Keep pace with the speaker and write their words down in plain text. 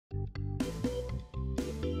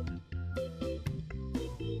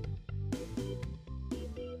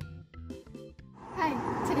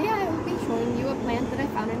plant that I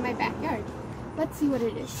found in my backyard. Let's see what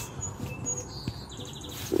it is.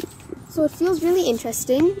 So it feels really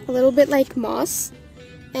interesting, a little bit like moss,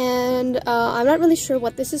 and I'm not really sure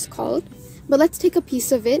what this is called, but let's take a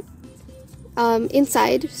piece of it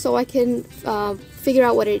inside so I can figure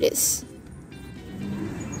out what it is.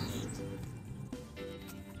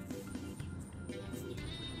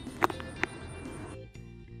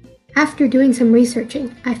 After doing some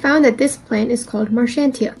researching, I found that this plant is called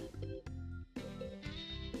marchantia.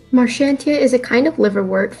 Marchantia is a kind of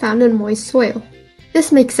liverwort found in moist soil.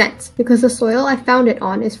 This makes sense because the soil I found it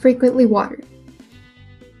on is frequently watered.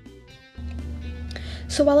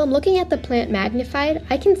 So while I'm looking at the plant magnified,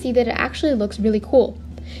 I can see that it actually looks really cool.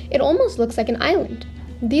 It almost looks like an island.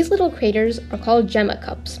 These little craters are called gemma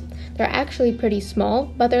cups. They're actually pretty small,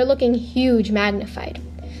 but they're looking huge magnified.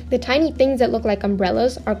 The tiny things that look like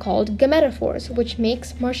umbrellas are called gametophytes, which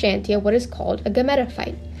makes marchantia what is called a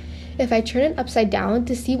gametophyte. If I turn it upside down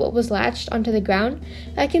to see what was latched onto the ground,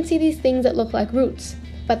 I can see these things that look like roots.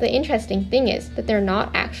 But the interesting thing is that they're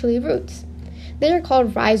not actually roots. They are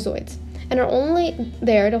called rhizoids, and are only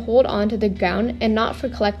there to hold on to the ground and not for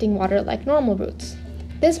collecting water like normal roots.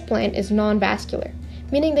 This plant is non-vascular,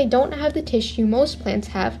 meaning they don't have the tissue most plants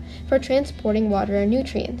have for transporting water and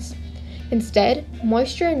nutrients. Instead,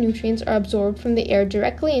 moisture and nutrients are absorbed from the air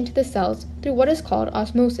directly into the cells through what is called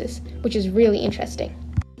osmosis, which is really interesting.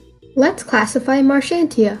 Let's classify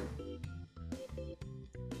marchantia.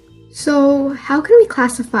 So, how can we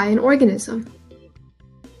classify an organism?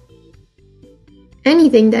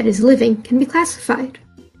 Anything that is living can be classified.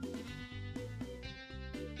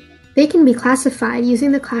 They can be classified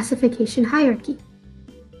using the classification hierarchy.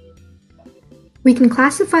 We can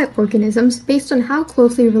classify organisms based on how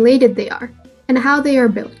closely related they are and how they are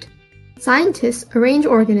built. Scientists arrange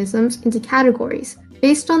organisms into categories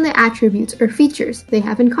based on the attributes or features they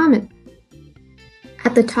have in common.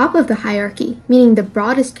 At the top of the hierarchy, meaning the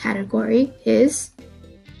broadest category, is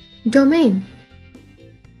domain.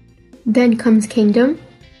 Then comes kingdom,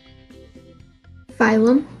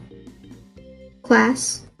 phylum,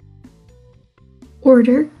 class,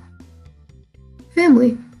 order,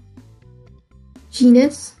 family,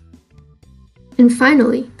 genus, and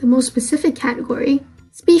finally, the most specific category,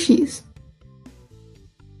 species.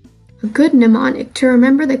 A good mnemonic to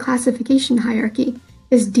remember the classification hierarchy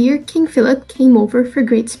is Dear King Philip came over for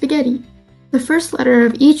great spaghetti. The first letter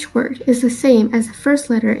of each word is the same as the first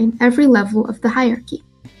letter in every level of the hierarchy.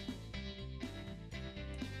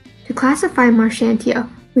 To classify marchantia,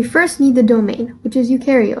 we first need the domain, which is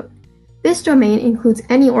eukaryote. This domain includes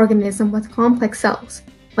any organism with complex cells,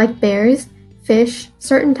 like bears, fish,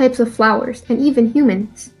 certain types of flowers, and even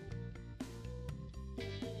humans.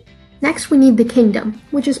 Next we need the kingdom,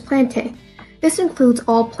 which is plantae. This includes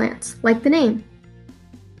all plants, like the name.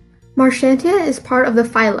 Marchantia is part of the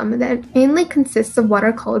phylum that mainly consists of what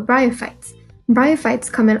are called bryophytes. Bryophytes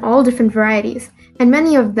come in all different varieties, and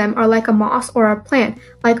many of them are like a moss or a plant,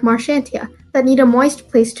 like marchantia, that need a moist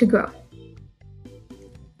place to grow.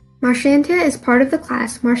 Marchantia is part of the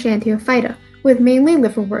class Marchantiophyta, with mainly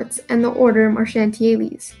liverworts and the order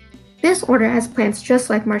Marchantiales. This order has plants just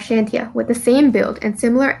like marchantia, with the same build and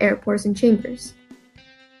similar air pores and chambers.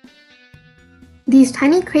 These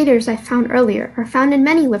tiny craters I found earlier are found in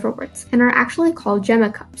many liverworts and are actually called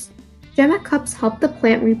gemma cups. Gemma cups help the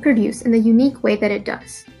plant reproduce in the unique way that it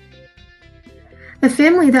does. The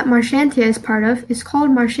family that marchantia is part of is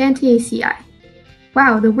called Marchantiaceae.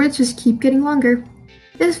 Wow, the words just keep getting longer.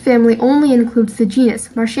 This family only includes the genus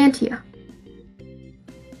Marchantia.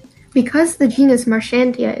 Because the genus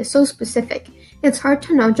Marchantia is so specific, it's hard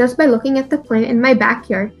to know just by looking at the plant in my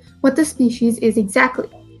backyard what the species is exactly,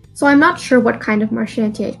 so I'm not sure what kind of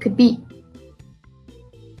Marchantia it could be.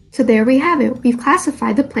 So there we have it, we've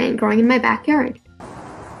classified the plant growing in my backyard.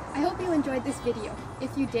 I hope you enjoyed this video.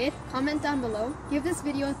 If you did, comment down below, give this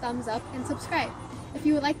video a thumbs up, and subscribe. If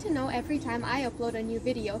you would like to know every time I upload a new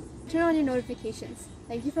video, turn on your notifications.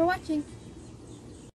 Thank you for watching!